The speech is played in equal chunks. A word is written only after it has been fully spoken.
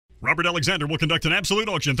Robert Alexander will conduct an absolute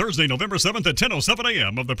auction Thursday, November 7th at 10:07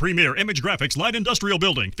 a.m. of the premier Image Graphics light industrial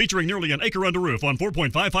building, featuring nearly an acre under roof on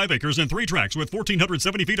 4.55 acres and 3 tracts with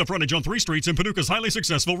 1,470 feet of frontage on 3 streets in Paducah's highly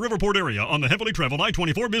successful Riverport area on the heavily traveled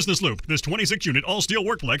I-24 business loop. This 26-unit all-steel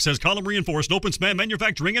workplex has column-reinforced open-span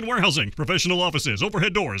manufacturing and warehousing, professional offices,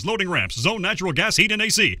 overhead doors, loading ramps, zone natural gas heat and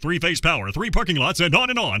AC, 3-phase power, 3 parking lots, and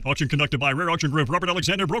on and on. Auction conducted by Rare Auction Group, Robert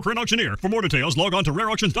Alexander, broker and auctioneer. For more details, log on to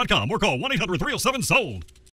rareauctions.com or call 1-800-307-SOLD.